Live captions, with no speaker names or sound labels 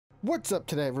What's up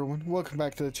today, everyone? Welcome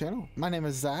back to the channel. My name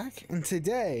is Zach, and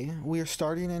today we are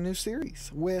starting a new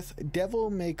series with Devil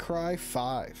May Cry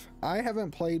 5. I haven't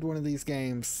played one of these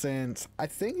games since I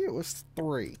think it was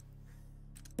 3,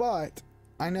 but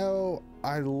I know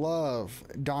I love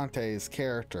Dante's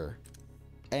character,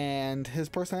 and his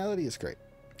personality is great.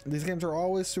 These games are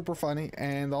always super funny,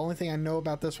 and the only thing I know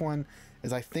about this one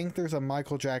is I think there's a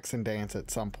Michael Jackson dance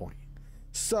at some point.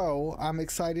 So I'm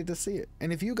excited to see it.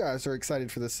 And if you guys are excited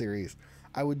for this series,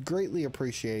 I would greatly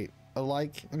appreciate a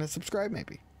like and a subscribe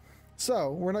maybe.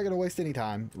 So we're not going to waste any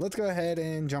time. Let's go ahead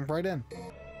and jump right in.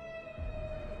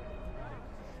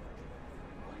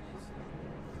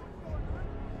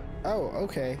 Oh,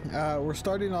 okay. We're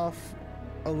starting off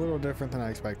a little different than I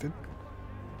expected.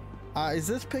 Is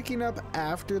this picking up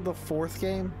after the 4th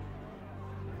game?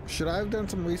 Should I have done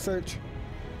some research?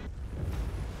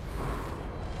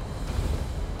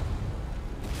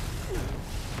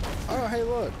 Oh, hey,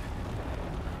 look.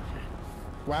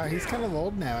 Wow, he's kind of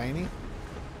old now, ain't he?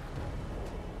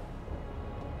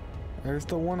 There's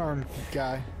the one-armed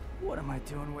guy. What am I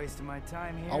doing wasting my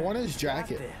time here? I want his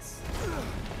jacket.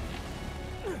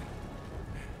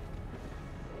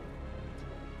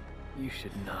 You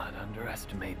should not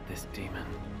underestimate this demon.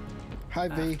 Hi,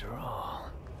 V. After all,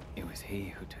 it was he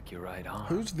who took your right arm.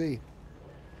 Who's V?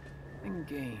 And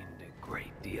gained a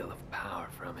great deal of power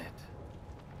from it.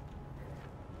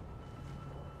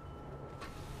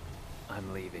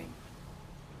 I'm leaving.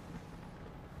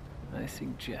 I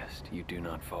suggest you do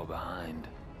not fall behind.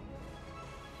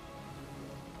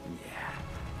 Yeah.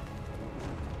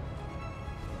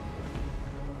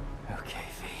 Okay,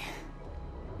 V.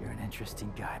 You're an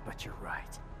interesting guy, but you're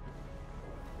right.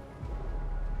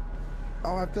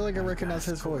 Oh, I feel like I recognize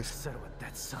his voice. Settle with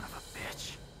that son of a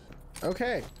bitch.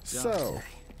 Okay, so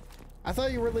I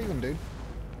thought you were leaving, dude.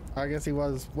 I guess he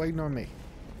was waiting on me.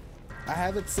 I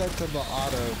have it set to the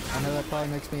auto. I know that probably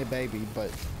makes me a baby,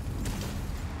 but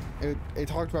it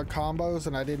talked about combos,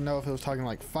 and I didn't know if it was talking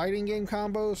like fighting game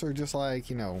combos or just like,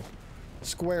 you know,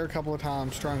 square a couple of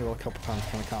times, triangle a couple of times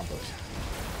kind of combos.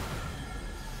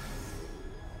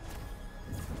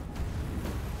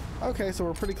 Okay, so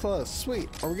we're pretty close. Sweet.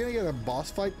 Are we gonna get a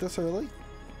boss fight this early?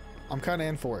 I'm kind of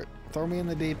in for it. Throw me in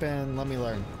the deep end. Let me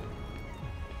learn.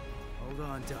 Hold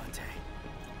on, Dante.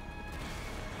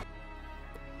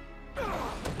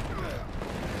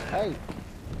 Hey,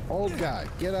 old guy,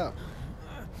 get up.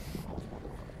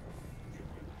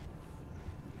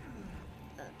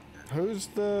 Who's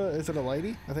the... Is it a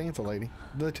lady? I think it's a lady.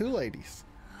 The two ladies.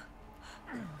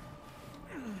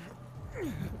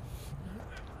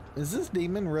 Is this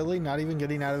demon really not even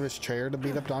getting out of his chair to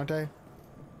beat up Dante?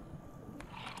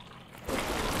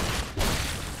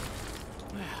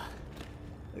 Well,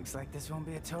 looks like this won't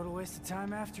be a total waste of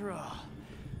time after all.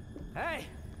 Hey,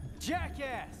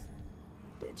 jackass!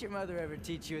 Did your mother ever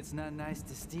teach you it's not nice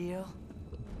to steal?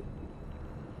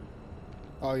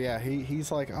 Oh yeah,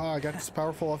 he's like, oh, I got this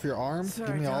powerful off your arm.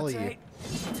 Sorry, Give me all of Dante.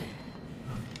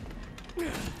 you.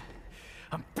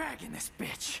 I'm bagging this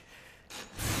bitch.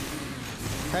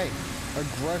 Hey,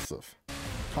 aggressive.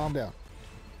 Calm down.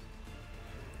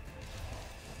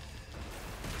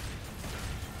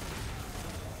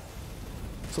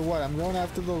 So what, I'm going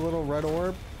after the little red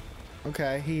orb?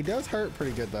 Okay, he does hurt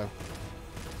pretty good though.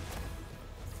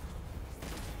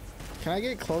 Can I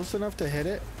get close enough to hit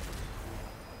it?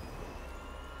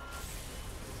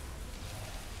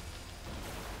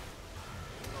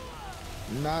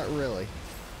 Not really.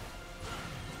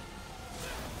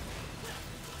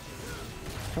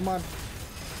 Come on.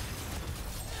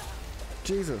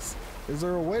 Jesus. Is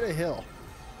there a way to heal?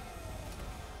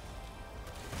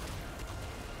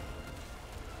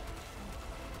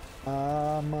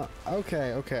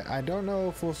 Okay. I don't know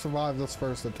if we'll survive this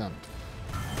first attempt.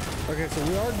 Okay, so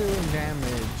we are doing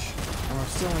damage. I'm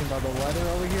assuming by the letter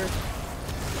over here.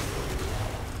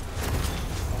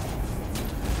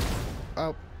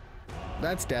 Oh.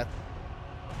 That's death.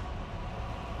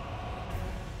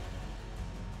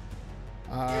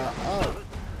 Oh.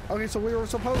 Okay, so we were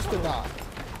supposed to die.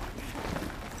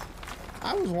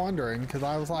 I was wondering, because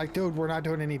I was like, dude, we're not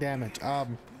doing any damage.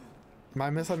 Am I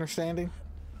misunderstanding?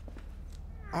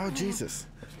 Oh, Jesus.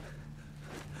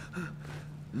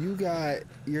 You got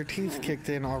your teeth kicked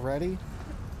in already?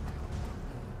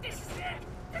 This is it!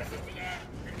 This is the end!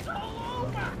 It's all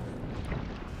over!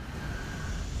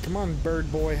 Come on, bird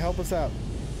boy, help us out.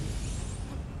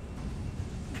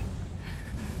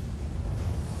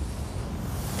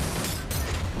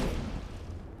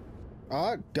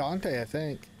 Dante, I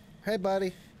think. Hey,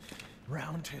 buddy.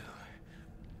 Round 2.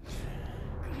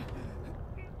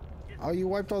 Oh, you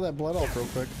wiped all that blood off real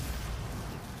quick.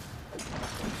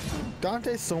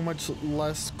 Dante's so much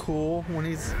less cool when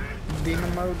he's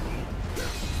demon mode.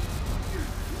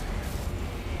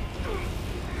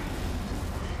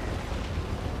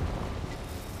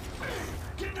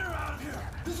 Get her out of here!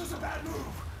 This is a bad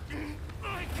move!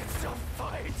 I can still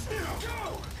fight!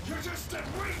 Go! You're just dead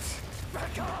weight!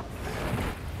 Back up!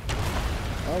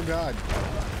 Oh god.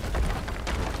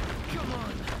 Come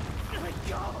on! Let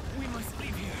go! We must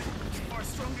leave here. It's far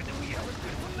stronger than we ever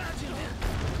could have imagined.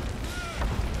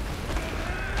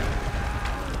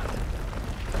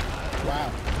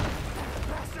 Wow.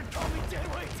 Bastard called me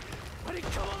dead weight, but he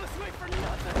come all this way for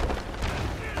nothing.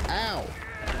 Ow.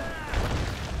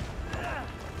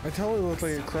 I totally looked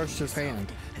like it crushed his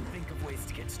hand. And think of ways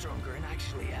to get stronger and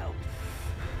actually help.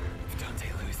 If Dante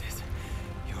loses,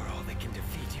 you're all that can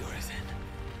defeat Urizen.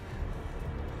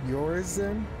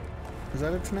 Urizen? Is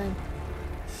that its name?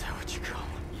 Is that what you call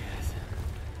him? Yes.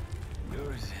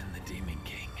 Urizen, the Demon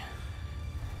King.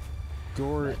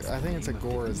 I think it's a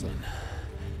Gorizen.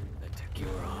 That took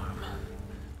your arm.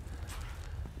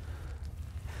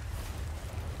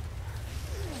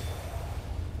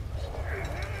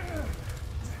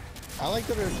 I like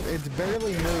that it's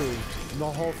barely moved the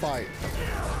whole fight.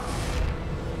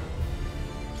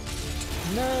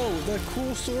 No, the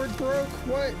cool sword broke?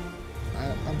 What?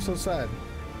 I'm so sad.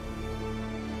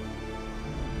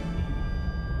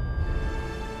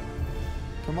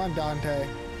 Come on, Dante.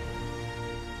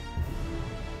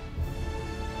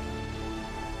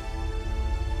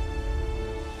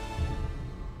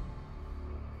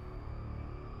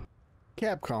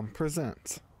 Capcom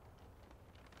presents.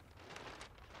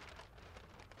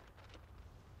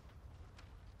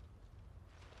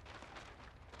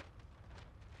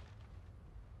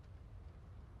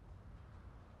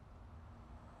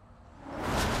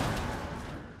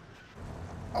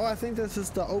 Oh, I think this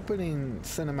is the opening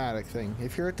cinematic thing.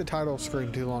 If you're at the title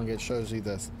screen too long, it shows you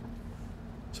this.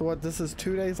 So what, this is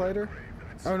 2 days later?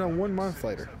 Oh no, 1 month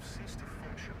later.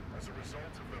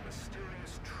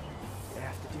 You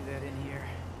have to do that in here.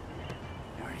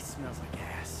 It already smells like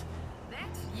ass.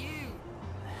 That's you.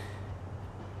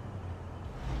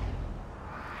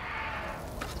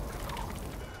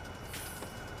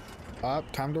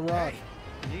 Up, time to rock.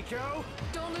 Hey, Nico?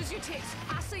 Don't lose your tits.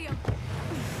 I see him.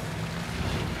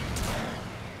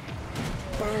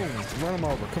 Boom! Run him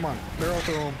over. Come on. Barrel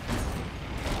through him.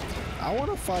 I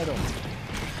want to fight him.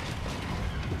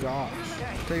 Gosh.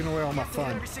 Taking away all my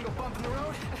fun. Every single bump in the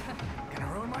road.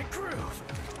 Gonna ruin my groove.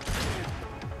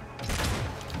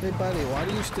 Hey buddy, why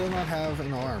do you still not have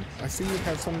an arm? I see you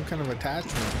have some kind of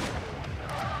attachment.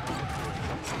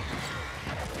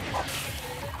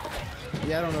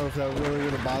 Yeah, I don't know if that really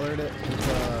would have bothered it.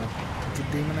 It's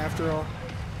a demon after all.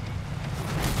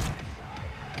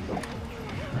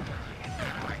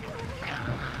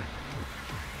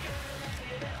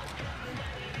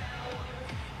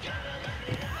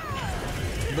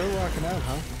 They're rocking out,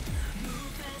 huh?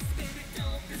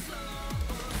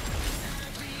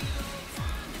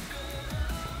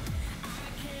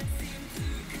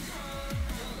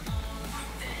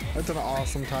 That's an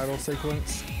awesome title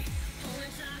sequence.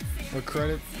 Or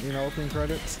credit, you know, opening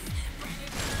credits.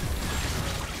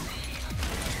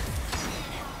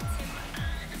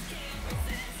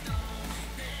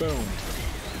 Boom.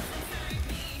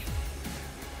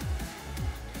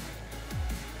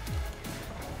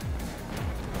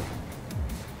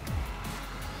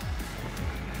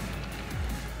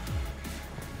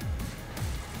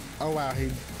 Oh wow, he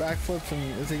backflips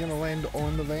and is he gonna land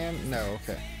on the van? No,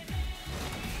 okay.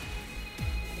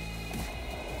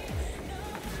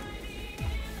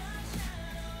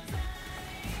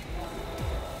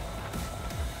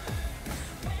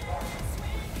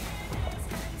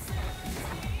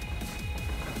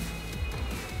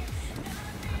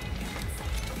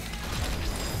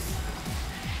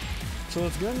 So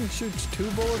his gun shoots 2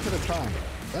 bullets at a time.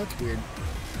 That's weird.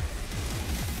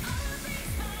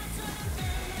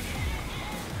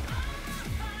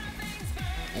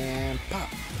 And pop.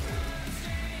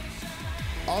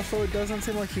 Also, it doesn't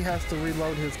seem like he has to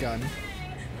reload his gun.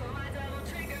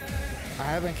 I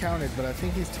haven't counted, but I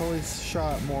think he's totally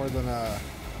shot more than a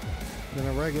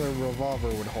regular revolver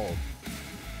would hold.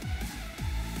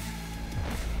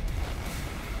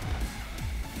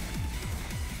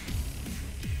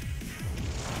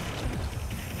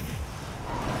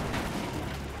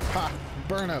 Ha!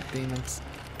 Burn up, demons.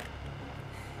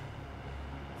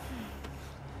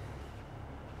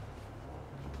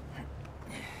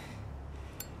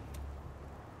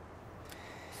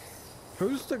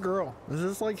 Who's the girl? Is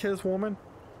this like his woman?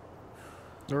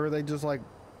 Or are they just like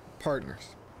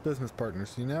partners? Business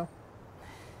partners, you know?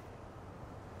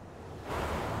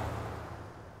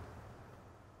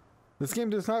 This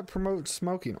game does not promote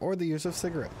smoking or the use of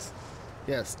cigarettes.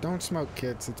 Yes, don't smoke,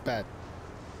 kids. It's bad.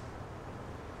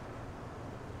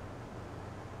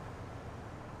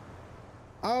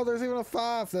 Oh, there's even a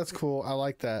 5. That's cool. I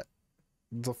like that.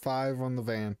 There's a 5 on the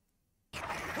van.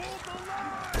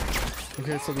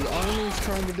 Okay, so the army's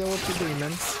trying to deal with the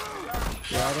demons.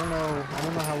 Yeah, I don't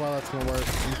know how well that's gonna work.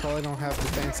 You probably don't have the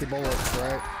fancy bullets,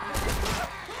 right?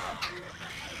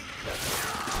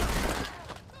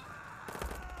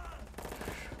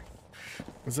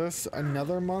 Is this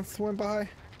another month went by?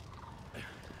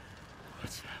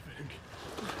 What's happening?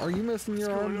 Are you missing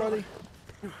your arm, buddy?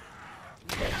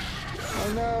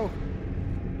 Oh no!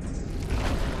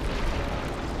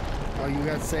 Oh, you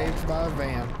got saved by a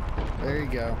van. There you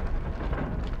go.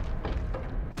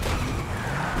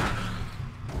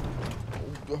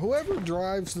 Whoever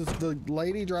drives the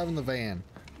lady driving the van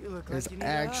is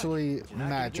actually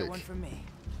magic.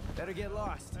 Better get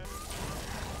lost.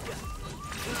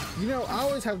 You know, I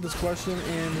always have this question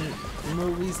in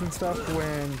movies and stuff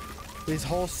when these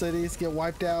whole cities get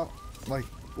wiped out. Like,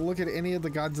 look at any of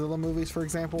the Godzilla movies, for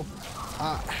example.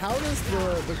 How does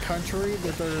the country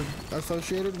that they're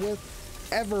associated with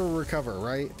ever recover,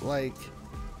 right? Like,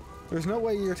 there's no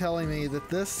way you're telling me that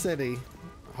this city...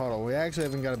 Hold on, we actually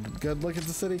haven't got a good look at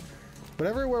the city. But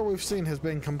everywhere we've seen has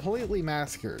been completely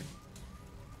massacred.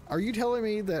 Are you telling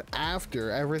me that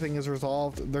after everything is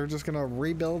resolved, they're just gonna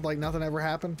rebuild like nothing ever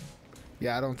happened?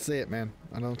 Yeah, I don't see it, man.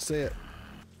 I don't see it.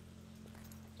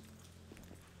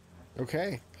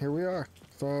 Okay, here we are.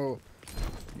 So...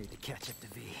 Need to catch up to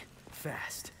V.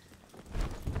 Fast.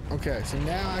 Okay, so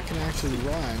now I can actually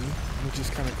run, which is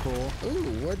kind of cool.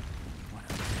 Ooh, what?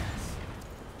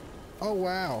 Oh,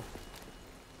 wow.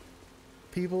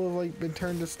 People have, like, been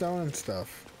turned to stone and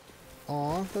stuff.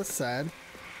 Aw, that's sad.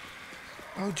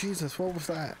 Oh, Jesus, what was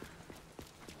that?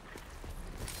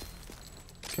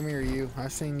 Come here, you. I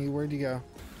seen you. Where'd you go?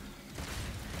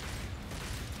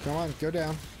 Come on, go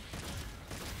down.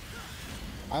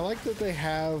 I like that they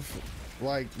have,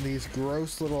 like, these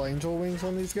gross little angel wings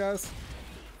on these guys.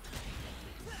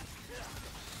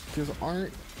 Because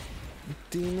aren't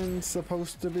demons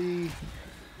supposed to be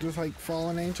just, like,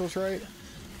 fallen angels, right?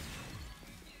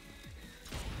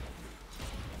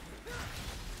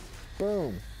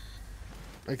 Boom.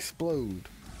 Explode.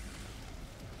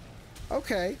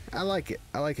 Okay, I like it.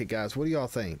 I like it, guys. What do y'all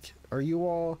think? Are you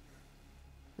all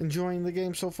enjoying the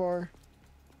game so far?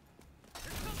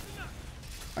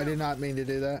 I did not mean to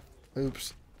do that.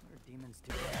 Oops.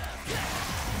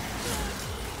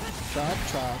 Chop,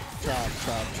 chop, chop,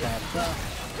 chop, chop, chop.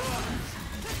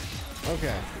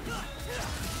 Okay.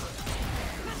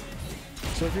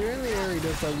 So if you're in the area, it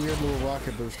does that weird little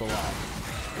rocket boost a lot.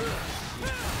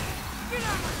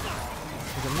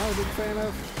 Which I'm not a big fan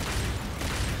of.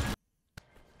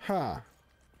 Huh.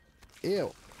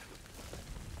 Ew.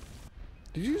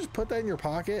 Did you just put that in your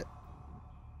pocket?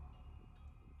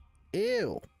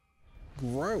 Ew.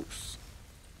 Gross.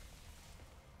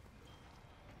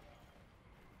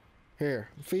 Here,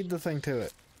 feed the thing to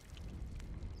it.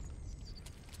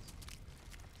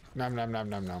 Nom nom nom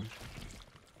nom nom.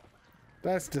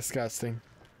 That's disgusting.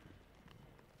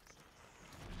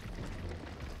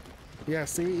 Yeah,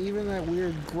 see, even that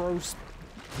weird gross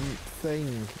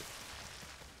thing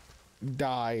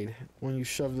died when you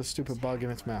shoved the stupid bug in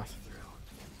its mouth.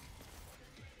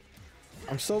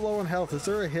 I'm so low on health. Is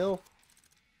there a hill?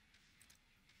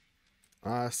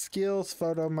 Skills,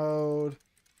 photo mode.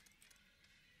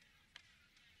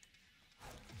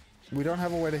 We don't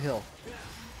have a way to heal.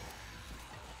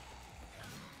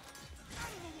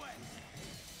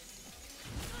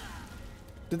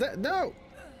 Did that? No!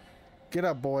 Get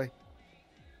up, boy.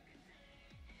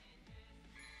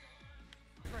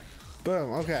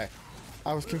 Boom, okay.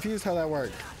 I was confused how that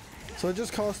worked. So it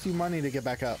just costs you money to get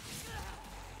back up.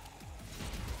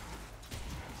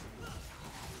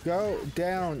 Go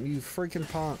down, you freaking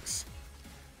punks.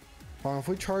 Hold on, if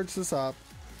we charge this up,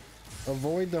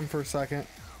 avoid them for a second,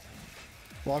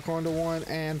 lock onto one,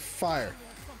 and fire.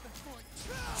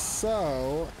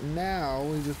 So, now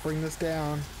we just bring this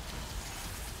down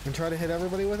and try to hit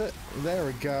everybody with it. There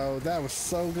we go. That was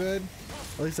so good.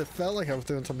 At least it felt like I was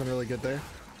doing something really good there.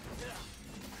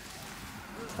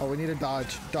 Oh, we need to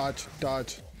dodge, dodge,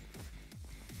 dodge.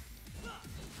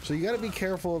 So you gotta be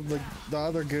careful of the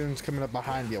other goons coming up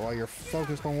behind you while you're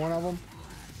focused on one of them.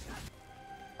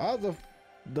 Oh,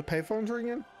 the payphone's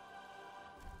ringing?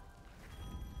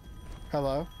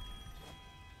 Hello?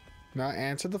 No,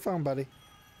 answer the phone, buddy.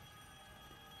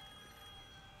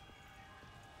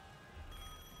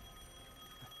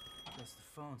 Guess the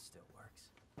phone still works.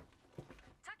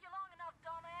 Took you long enough,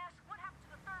 dumbass. What happened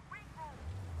to the third week rule?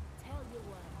 Tell you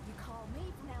what, you call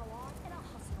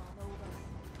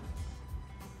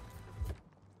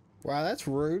Wow, that's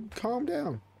rude. Calm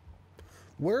down.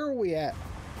 Where are we at?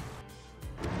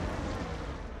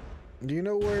 Do you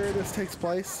know where this takes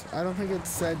place? I don't think it's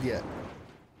said yet.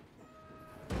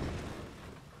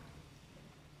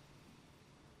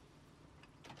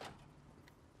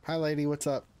 Hi, lady. What's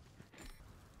up?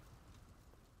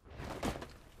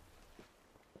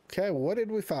 Okay, what did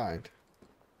we find?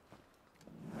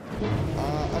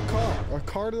 A car. A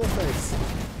car to the face.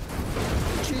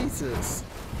 Jesus.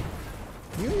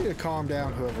 You need to calm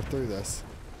down, whoever threw this.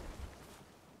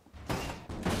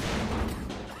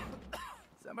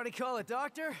 Somebody call a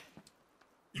doctor?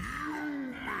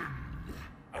 Human!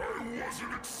 I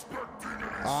wasn't expecting any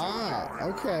Ah,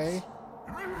 okay.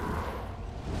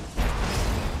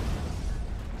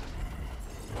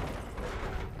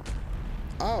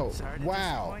 Oh, Sorry to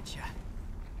wow. disappoint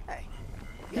ya. Hey,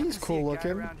 He's cool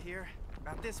looking. around here,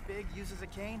 about this big, uses a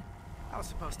cane. I was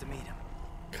supposed to meet him.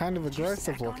 Kind of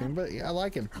aggressive looking, but yeah, I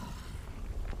like him.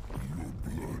 Your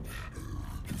blood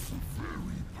is a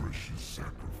very precious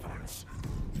sacrifice.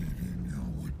 Eating you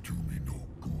would do me no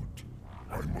good.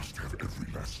 I must have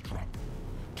every last drop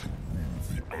to rule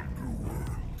the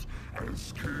underworld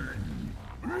as king.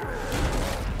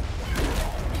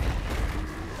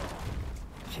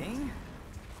 King?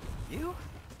 You?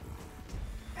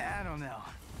 I don't know.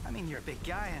 I mean, you're a big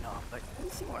guy and all, but you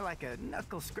seem more like a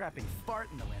knuckle-scrapping fart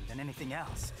in the wind than anything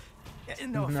else.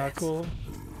 No offense. Knuckle?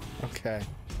 Okay.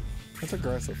 That's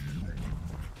aggressive.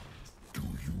 Do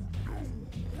you know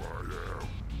who I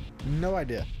am? No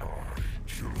idea. I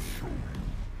shall show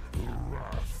you the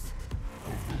wrath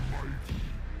of the mighty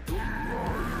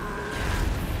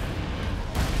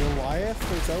Goliath?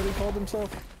 Is that what he called himself?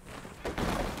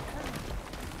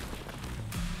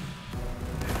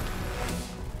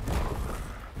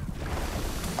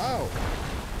 Oh!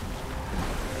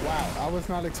 Wow, I was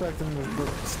not expecting the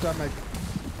stomach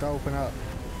to open up.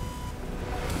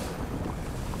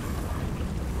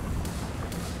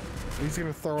 He's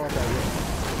gonna throw up at you.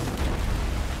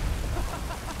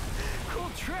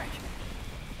 Cool trick.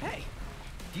 Hey,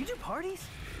 do you do parties?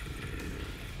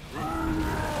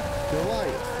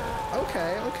 Goliath.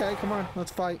 Okay, okay, come on,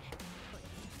 let's fight.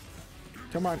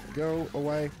 Come on, go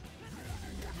away.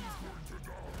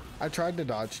 I tried to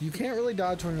dodge. You can't really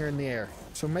dodge when you're in the air.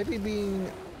 So maybe being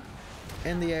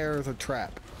in the air is a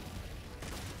trap.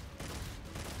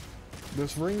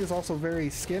 This ring is also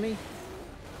very skinny.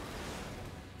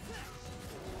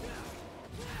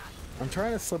 I'm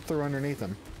trying to slip through underneath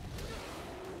him.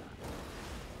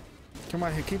 Come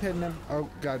on, keep hitting him. Oh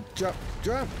god, jump,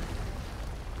 jump!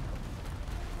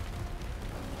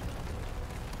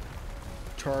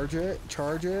 Charge it,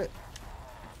 charge it.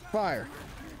 Fire.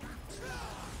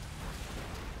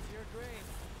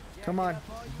 Come on,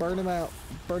 burn him out.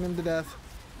 Burn him to death.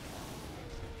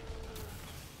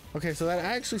 Okay, so that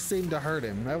actually seemed to hurt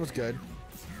him. That was good.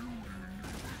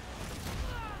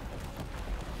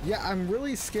 Yeah, I'm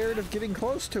really scared of getting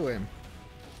close to him.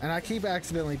 And I keep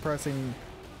accidentally pressing...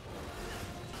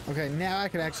 Okay, now I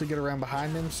can actually get around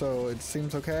behind him, so it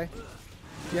seems okay.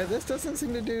 Yeah, this doesn't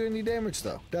seem to do any damage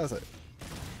though, does it?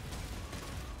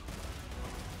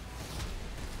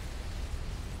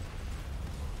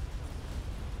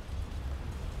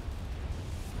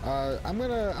 I'm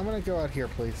gonna go out here,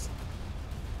 please.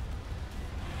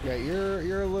 Yeah,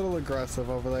 you're a little aggressive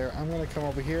over there. I'm gonna come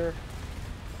over here.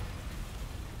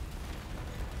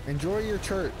 Enjoy your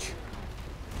church.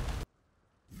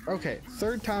 Okay,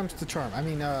 third time's the charm. I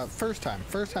mean, first time,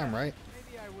 right?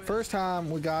 First time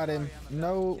we got him.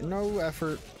 No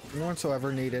effort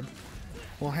whatsoever needed.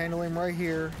 We'll handle him right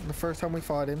here. The first time we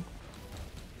fought him.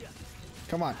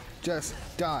 Come on, just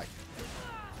die.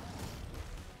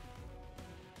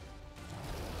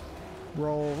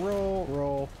 Roll, roll,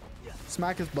 roll.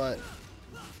 Smack his butt.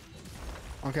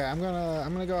 Okay, I'm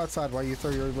gonna go outside while you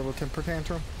throw your little temper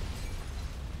tantrum.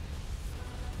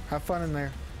 Have fun in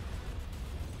there.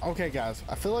 Okay, guys,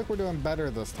 I feel like we're doing better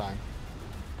this time.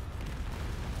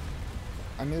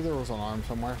 I knew there was an arm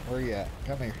somewhere. Where are you at?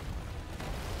 Come here.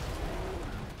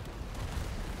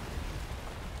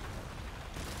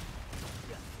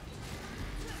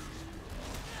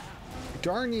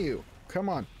 Darn you. Come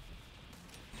on.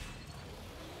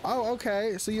 Oh,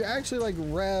 okay. So you actually like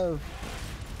rev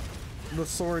the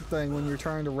sword thing when you're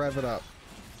trying to rev it up.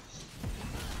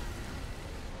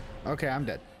 Okay, I'm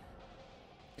dead.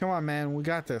 Come on, man. We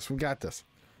got this. We got this.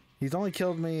 He's only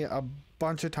killed me a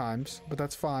bunch of times, but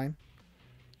that's fine.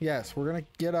 Yes, we're gonna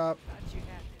get up,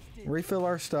 refill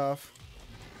our stuff.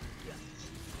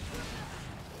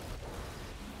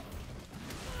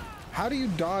 How do you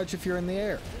dodge if you're in the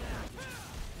air?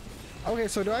 Okay,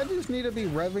 so do I just need to be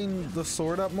revving the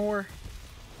sword up more?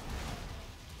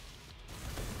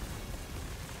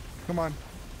 Come on.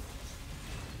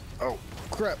 Oh,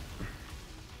 crap.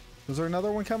 Is there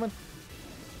another one coming?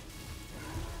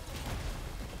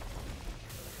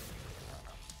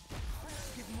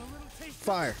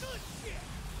 Fire.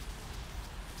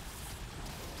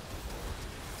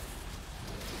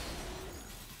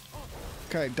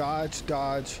 Okay, dodge,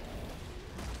 dodge.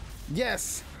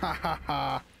 Yes! Ha ha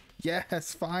ha!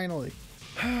 Yes, finally.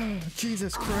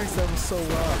 Jesus Christ, that was so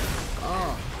rough.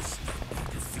 Oh.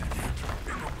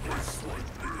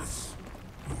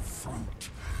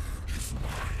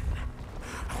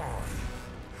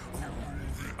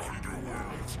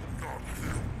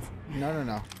 No, no,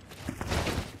 no.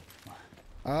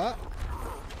 Are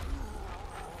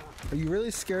you really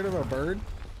scared of a bird?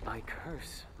 I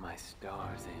curse my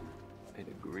stars in bit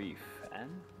of grief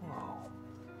and woe.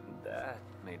 That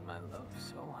made my love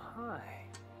so high,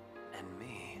 and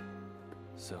me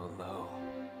so low.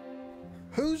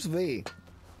 Who's V?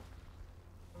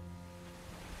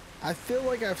 I feel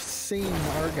like I've seen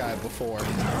our guy before,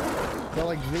 but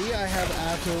like V, I have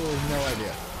absolutely no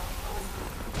idea.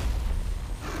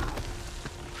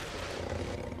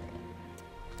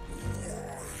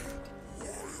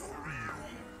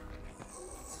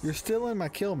 You're still in my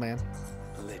kill, man.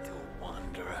 Little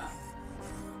wanderer,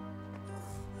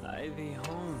 I thee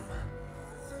home.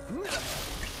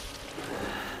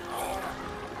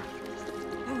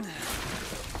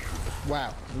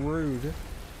 Wow, rude.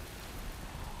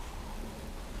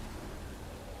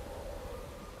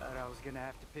 Thought I was gonna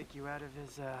have to pick you out of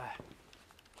his,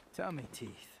 tummy teeth.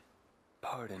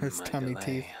 Pardon His my tummy delay.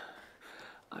 teeth.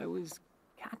 I was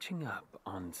catching up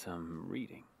on some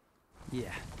reading.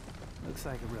 Yeah, looks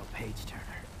like a real page turner.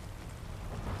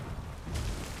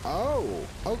 Oh,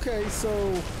 okay, so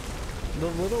the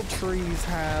little trees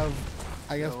have,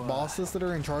 I guess, bosses that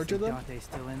are in charge of them? Dante's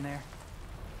still in there?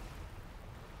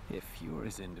 If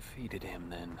Urizen defeated him,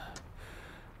 then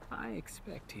I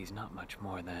expect he's not much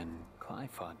more than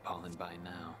Glyphod pollen by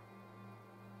now.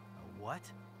 A what?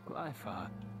 Glyphod.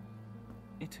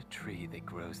 It's a tree that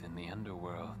grows in the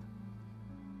underworld.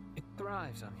 It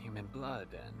thrives on human blood,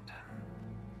 and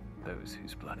those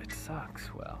whose blood it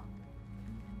sucks, well,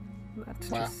 let's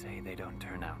just say they don't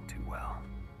turn out too well.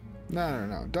 No, no,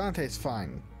 no. Dante's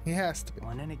fine. He has to be.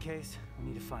 Well, in any case, we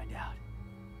need to find out.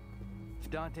 If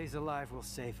Dante's alive, we'll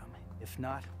save him. If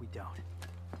not, we don't.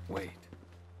 Wait.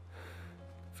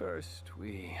 First,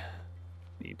 we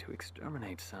need to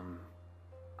exterminate some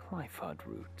Glyphod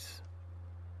roots.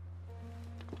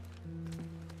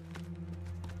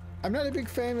 I'm not a big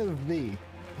fan of V.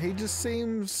 He just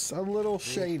seems a little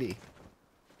shady.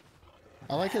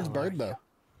 I like his bird, though.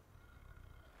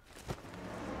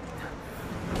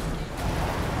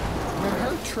 Now,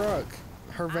 her truck,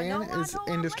 her van is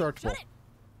indestructible.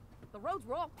 The roads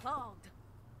were all clogged.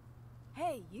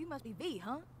 Hey, you must be V,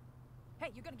 huh?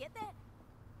 Hey, you gonna get that?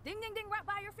 Ding, ding, ding, right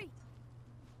by your feet.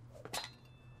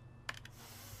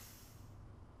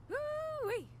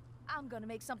 Ooh-wee. I'm gonna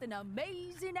make something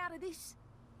amazing out of this.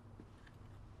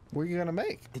 What are you gonna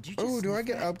make? Did you just Oh, do I sniff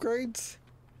get that? upgrades?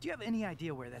 Do you have any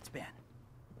idea where that's been?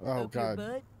 Oh, Okay, God.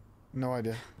 bud. No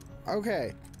idea.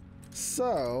 Okay.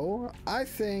 So, I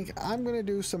think I'm going to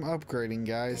do some upgrading,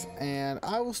 guys. And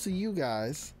I will see you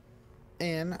guys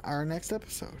in our next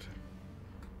episode.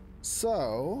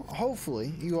 So,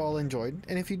 hopefully you all enjoyed.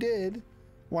 And if you did,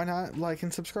 why not like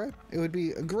and subscribe? It would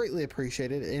be greatly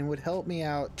appreciated and would help me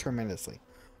out tremendously.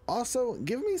 Also,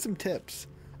 give me some tips.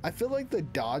 I feel like the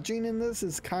dodging in this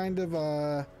is kind of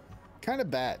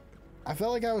bad. I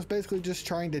felt like I was basically just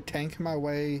trying to tank my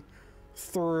way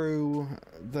through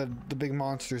the big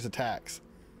monster's attacks.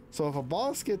 So if a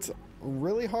boss gets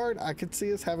really hard, I could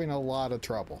see us having a lot of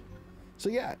trouble. So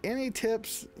yeah, any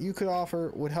tips you could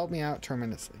offer would help me out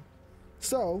tremendously.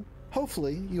 So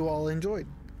hopefully you all enjoyed,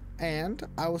 and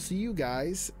I will see you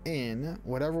guys in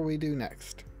whatever we do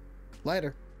next.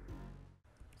 Later.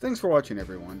 Thanks for watching,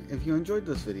 everyone. If you enjoyed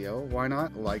this video, why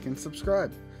not like and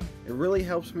subscribe? It really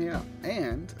helps me out.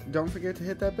 And don't forget to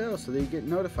hit that bell so that you get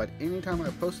notified anytime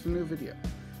I post a new video.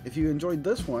 If you enjoyed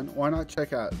this one, why not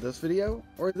check out this video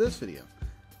or this video?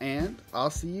 And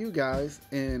I'll see you guys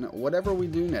in whatever we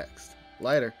do next.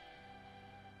 Later.